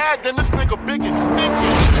smell bad, then this nigga big is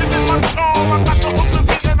stinking. Is it my charm? I got the hookers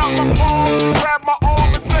eating out my palm. She grabbed my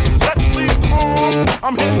arm and said, let's leave calm.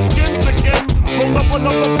 I'm hitting skins again. Rolled up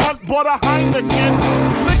another blunt, bought a Heineken.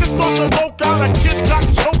 Niggas thought the woke out, a kid got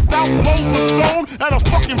choked out, blows was thrown, and a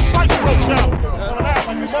fucking fight broke out. Coming out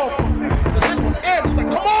like a motherfucker. The nigga was air, he's like,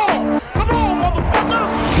 come on, motherfucker.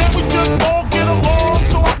 Can't we just all get along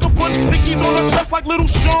so I can put pickies on her chest like little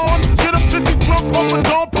Sean? Get a pissy drunk off a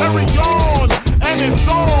Dom Perignon, and it's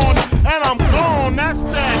on, and I'm gone, that's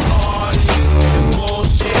that. Party and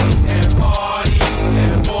bullshit and party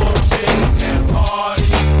and bullshit and party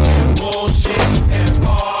and bullshit and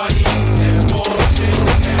party and bullshit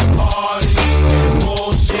and party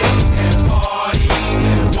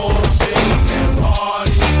and bullshit and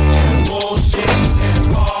party and bullshit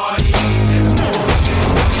and party and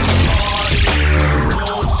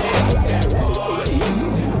bullshit and party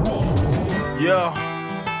and bullshit. Yeah,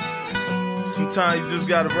 sometimes you just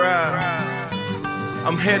gotta ride.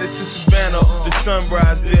 I'm headed to Savannah, the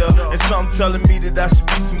sunrise there, and something telling me that I should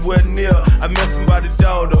be somewhere near. I met somebody's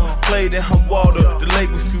daughter, played in her water. The lake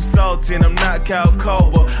was too salty and I'm not Kyle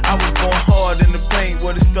Culver. I was going hard in the paint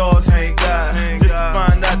where the stars ain't got, just to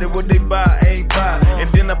find out that what they buy ain't buy.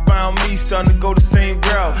 And then I found me starting to go the same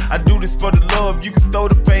route. I do this for the love, you can throw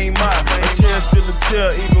the fame out. A chair still a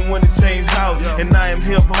chair even when it changed house. And I am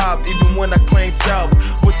hip hop even when I claim South.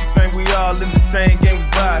 What you think we all in the same game was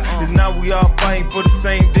by? Is now we all fighting for the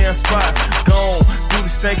same damn spot. Gone, do the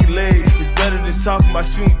stanky leg. It's better than talking about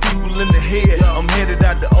shooting people in the head. I'm headed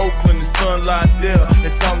out to Oakland, the sun lies there.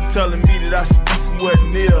 And something telling me that I should be somewhere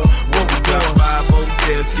near. What we got 5 on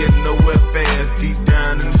gas, getting nowhere fast. Deep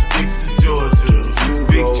down in the sticks of Georgia.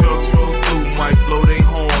 Big trucks roll through, might blow their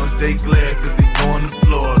horns. They glad cause they going to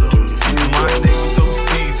Florida. My niggas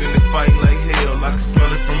overseas and they fight like hell. I can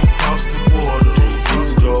smell it from across the water.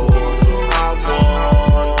 I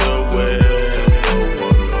wonder where.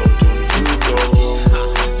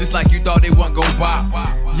 Just like you thought it wasn't gon' pop.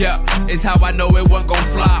 Yeah, it's how I know it wasn't gon'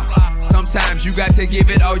 flop. Sometimes you got to give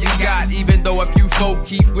it all you got, even though a few folk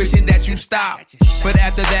keep wishing that you stop. But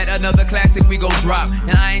after that, another classic we gon' drop.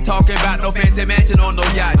 And I ain't talking about no fancy mansion or no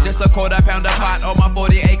yacht, just a quarter-pounder pot on my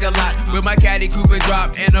 40-acre lot with my caddy Cooper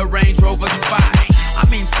drop and a Range Rover spot. I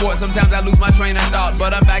mean sports, sometimes I lose my train of thought,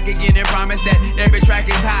 but I'm back again and promise that every track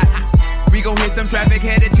is hot. We gon' hit some traffic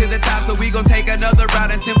headed to the top, so we gon' take another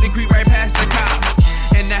route and simply creep right past the cops.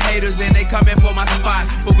 and the haters, and they coming for my spot.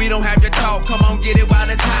 But we don't have to talk, come on, get it while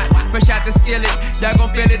it's hot. Fresh out the skillet, y'all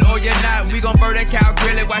gon' feel it or you're not. We gon' burn that cow,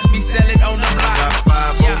 grill it, watch me sell it on the block. Got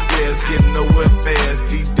 5 more gas, getting nowhere fast,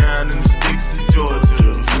 deep down in the sticks of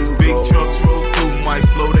Georgia. Big trucks roll through, might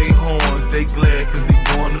blow they horns, they glad cause they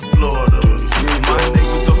going to Florida. My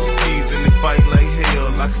neighbors overseas and they fight like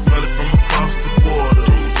hell, I can smell it from across the border.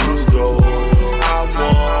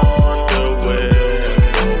 I wonder where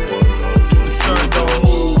the sun don't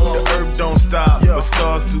move, the earth don't stop, but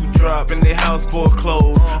stars do drop, and they house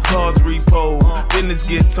foreclosed, cars repo, business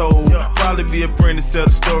get told. Probably be a friend to sell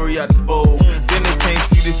the story out the bowl. Then they can't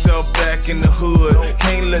see themselves back in the hood.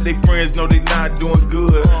 Can't let their friends know they not doing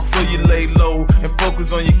good. So you lay low and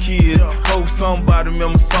focus on your kids. Hope somebody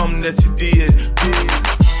remember something that you did.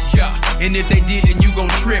 Yeah, and if they did, then you gon'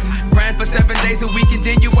 trip. Grind for 7 days a week and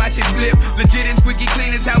then you watch it flip. Legit and squeaky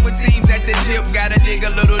clean is how it seems at the tip. Gotta dig a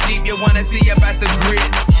little deep, you wanna see about the grit.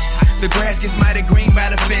 The grass gets mighty green by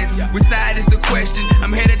the fence. Which side is the question?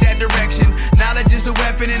 I'm headed that direction. Knowledge is the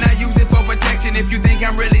weapon and I use it for protection. If you think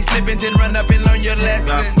I'm really slipping, then run up and learn your lesson.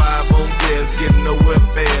 Got 5 on gas, getting nowhere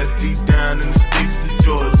fast, deep down in the sticks of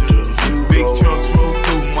Georgia. Big trucks roll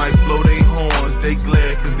through, might blow they horns, they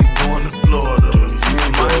glad cause they going to Florida.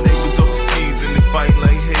 My neighbors overseas and they fight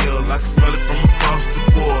like hell, I can smell it from across the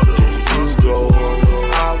border.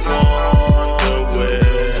 I wonder where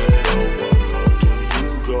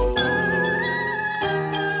you go.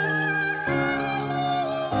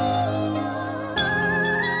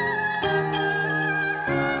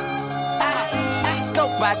 Go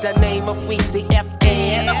by the name of Weezy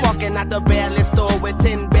FN. I'm walking out the barrel store with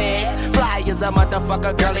 10 bags. Fly as a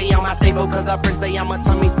motherfucker, girlie on my stable. Cause her friends say I'm a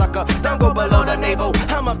tummy sucker. Don't go below the navel.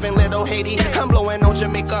 I'm up in Little Haiti. I'm blowing on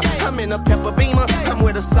Jamaica. I'm in a pepper beamer. I'm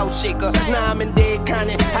with a salt shaker. Now I'm in Dead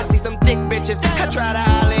Connie. I see some thick bitches. I try to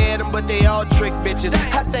holler at them, but they all trick bitches.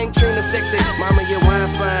 I think Trina sexy. Mama, you wine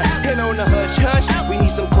fine. And on the hush hush, we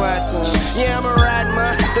need some quiet time. Yeah, I'm a ride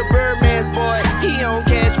man. The Birdman's boy. He on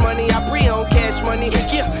cash money. I pre on cash money.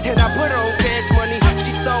 Yeah, and I put on cash money.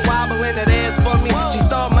 She start wobbling that ass for me. She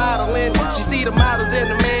start modeling. She see the models in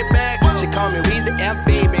the man bag. She call me Weezy F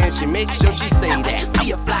baby, and she make sure she say that.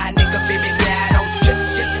 See a fly nigga, baby, yeah, I don't trip.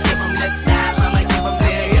 Just give him that time, I'ma give him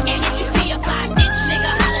that. And if you see a fly bitch,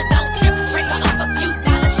 nigga, holla, don't trip. Break her up a few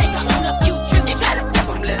dollars, take her on a few trips. You gotta give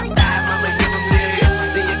him that time, I'ma give him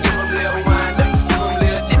that. Then you give him little wind up, give him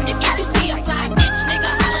little dip. If you see a fly bitch,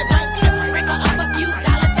 nigga, holla, don't trip. Break her up a few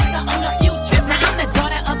dollars, take her on a few trips. Now I'm the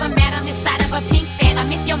daughter of a madam inside of a pink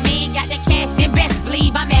phantom. If your man got the cash, then best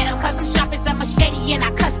believe I'm at him. Cause I'm sharp as a machete and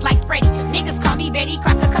I cuss like Freddy. Niggas call me Betty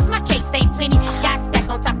Crocker cause my cake stay plenty. Got stack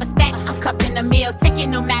on top of stack, I'm cupping the meal ticket.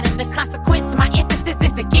 No matter the consequence, my emphasis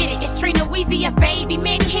is to get it. It's Trina Weezy, a baby,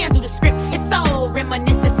 man, he handle the script. It's so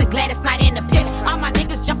reminiscent to Gladys Knight in the pit. All my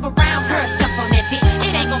niggas jump around, girls jump on that dick.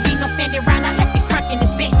 It ain't gon' be no standing around unless we crunk in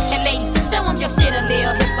this bitch. And ladies, show them your shit a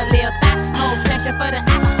little hip, a little thigh. No pleasure for the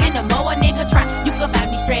eye, and the more a nigga try, you can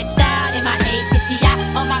find me stretched out in my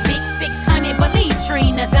 850i. On my big 600, believe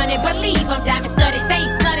Trina done it, believe I'm diamond studded. Stay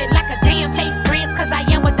flooded like a damn chase friends, cause I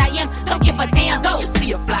am what I am. Don't give a damn, go. You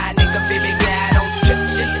see a fly nigga, baby, yeah, I don't trip.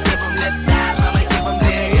 Just give him that time, I'ma give him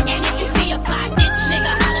that. And if you see a fly bitch,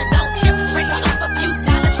 nigga, holla, don't trip. Break her up a few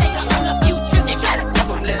dollars, take her on a few trips. You gotta give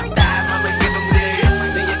him that time, I'ma give him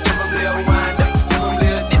that. Then you give him little wind up, give him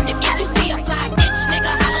little dip. If you see a fly bitch,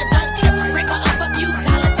 nigga, holla, don't trip. Break her up a few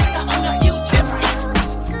dollars, take her on a few trips.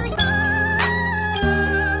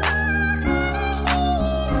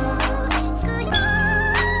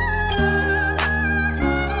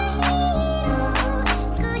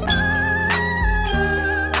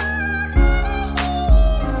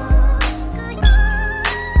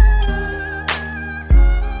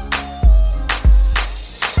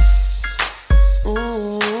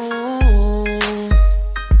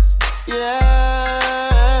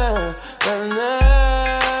 Yeah,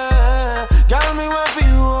 girl, me want for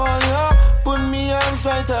you all, yo. Put me arms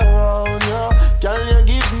right around you. Girl, you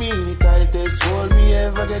give me the tightest hold me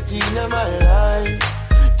ever get in my life.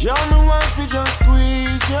 Girl, me want to just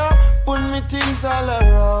squeeze you. Put me things all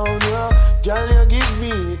around you. Girl, you give me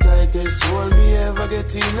the tightest hold me ever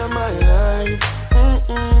get in my life.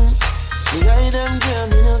 Me guide them jam,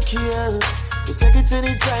 me no care. You take it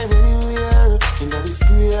anytime, anywhere. In the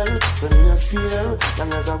square, so me no fear.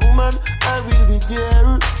 Long as a woman, I will be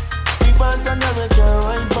there. Me want a girl, me can't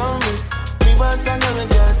wine for me. Me want a girl, me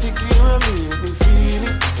can't take care of me. Let me feel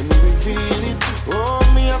it, let me feel it. Oh,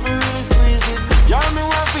 me have to really squeeze it. Y'all me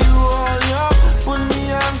want for you all, yo. Put me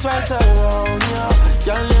arms right around, yo.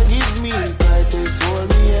 Y'all you give me the tightest hold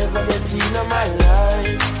me ever get in my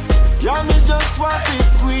life. Y'all me just want to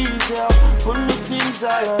squeeze, yo. Put me things squeeze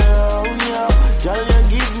all around ya. Girl, you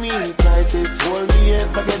give me the tightest hold me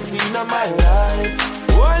ever get in my life.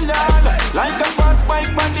 Hold on, like a fast bike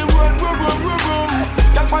on the road, boom, boom, boom, boom.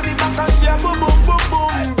 Girl, on the back and she a boom, boom, boom,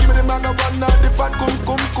 boom. Give me the bag of one now, the fat cum,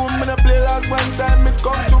 cum, cum. Me the play last one time, it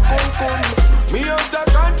come to cum, cum. Me out of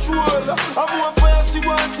control, I'm more fire, she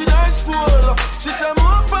want in her soul. She say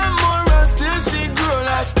more and more and still she grown.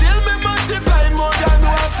 I still me multiply more than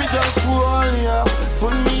one fi just hold ya.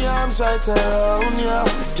 Put me arms right around ya.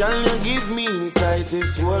 Can you give me the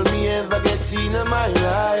tightest hold me ever get in my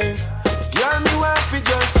life? Girl, me want fi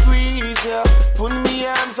just squeeze ya. Put me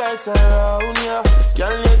arms right around ya.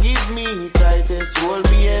 Can you give me the tightest hold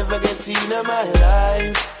me ever get in my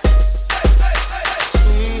life?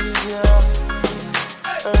 Squeeze ya.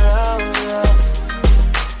 Around ya.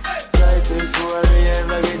 Tightest hold me